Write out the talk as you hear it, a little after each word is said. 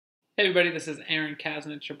Hey everybody, this is Aaron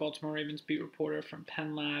Kasnich, your Baltimore Ravens beat reporter from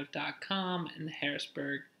PennLive.com and the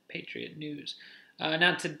Harrisburg Patriot News.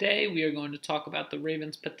 Now today we are going to talk about the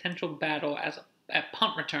Ravens' potential battle at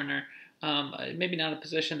punt returner. Maybe not a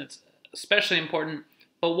position that's especially important,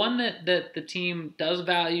 but one that the team does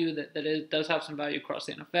value, that does have some value across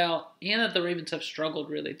the NFL, and that the Ravens have struggled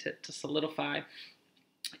really to solidify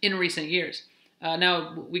in recent years.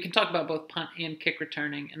 Now we can talk about both punt and kick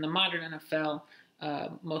returning. In the modern NFL,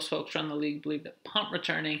 most folks around the league believe that punt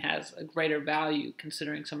returning has a greater value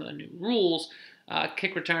considering some of the new rules.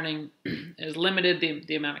 Kick returning is limited.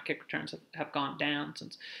 The amount of kick returns have gone down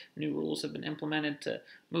since new rules have been implemented to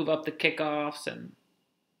move up the kickoffs and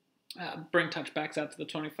bring touchbacks out to the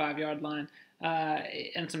 25-yard line.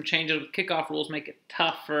 And some changes with kickoff rules make it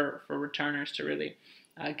tough for returners to really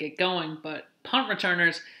get going. But punt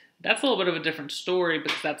returners, that's a little bit of a different story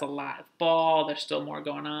because that's a live ball. There's still more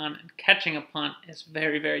going on. And catching a punt is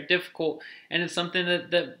very, very difficult. And it's something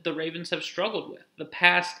that the Ravens have struggled with. The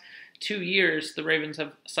past 2 years, the Ravens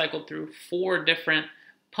have cycled through 4 different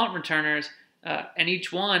punt returners. And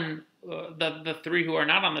each one, the 3 who are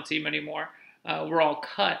not on the team anymore, were all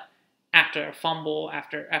cut after a fumble,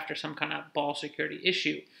 after some kind of ball security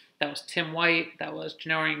issue. That was Tim White, that was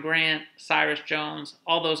Janorian Grant, Cyrus Jones.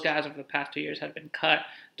 All those guys over the past 2 years had been cut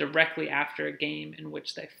directly after a game in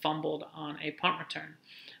which they fumbled on a punt return.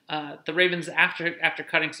 The Ravens, after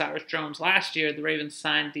cutting Cyrus Jones last year, the Ravens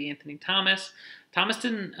signed Anthony Thomas. Thomas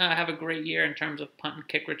didn't have a great year in terms of punt and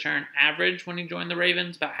kick return average when he joined the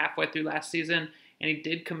Ravens, about halfway through last season, and he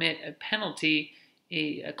did commit a penalty,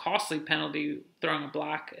 a costly penalty, throwing a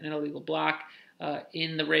block, an illegal block,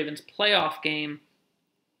 in the Ravens playoff game,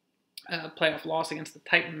 playoff loss against the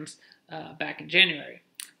Titans back in January.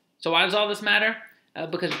 So why does all this matter?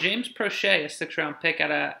 Because James Proche, a 6th-round pick at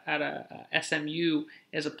a SMU,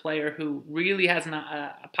 is a player who really has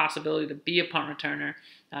a possibility to be a punt returner.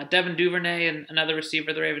 Devin Duvernay, another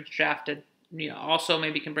receiver the Ravens drafted, also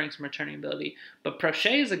maybe can bring some returning ability. But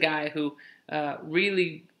Proche is a guy who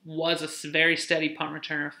really was a very steady punt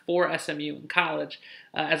returner for SMU in college.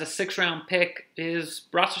 As a 6th-round pick, his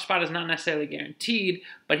roster spot is not necessarily guaranteed,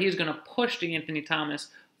 but he's going to push Anthony Thomas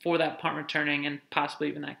for that punt returning and possibly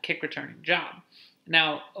even that kick returning job.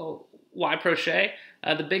 Now, why Proche?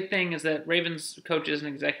 The big thing is that Ravens coaches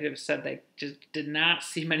and executives said they just did not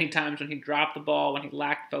see many times when he dropped the ball, when he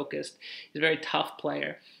lacked focus. He's a very tough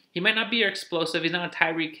player. He might not be explosive. He's not a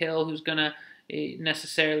Tyreek Hill who's going to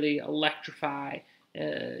necessarily electrify,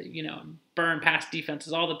 burn past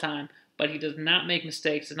defenses all the time, but he does not make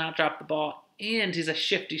mistakes, does not drop the ball, and he's a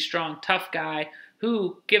shifty, strong, tough guy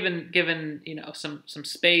who, given some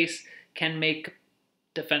space, can make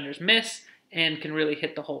defenders miss and can really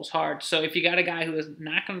hit the holes hard. So if you got a guy who is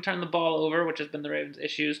not going to turn the ball over, which has been the Ravens'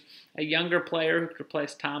 issues, a younger player who could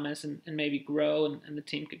replace Thomas and maybe grow, and the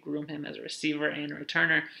team could groom him as a receiver and a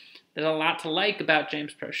returner, there's a lot to like about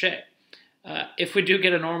James Proche. If we do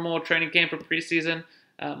get a normal training camp or preseason,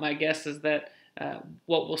 my guess is that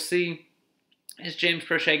what we'll see is James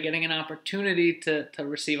Proche getting an opportunity to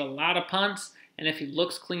receive a lot of punts, and if he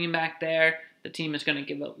looks clean back there, the team is going to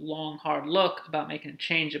give a long, hard look about making a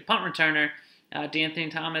change at punt returner. Anthony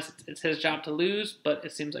Thomas, it's his job to lose, but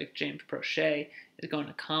it seems like James Proche is going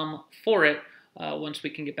to come for it once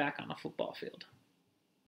we can get back on the football field.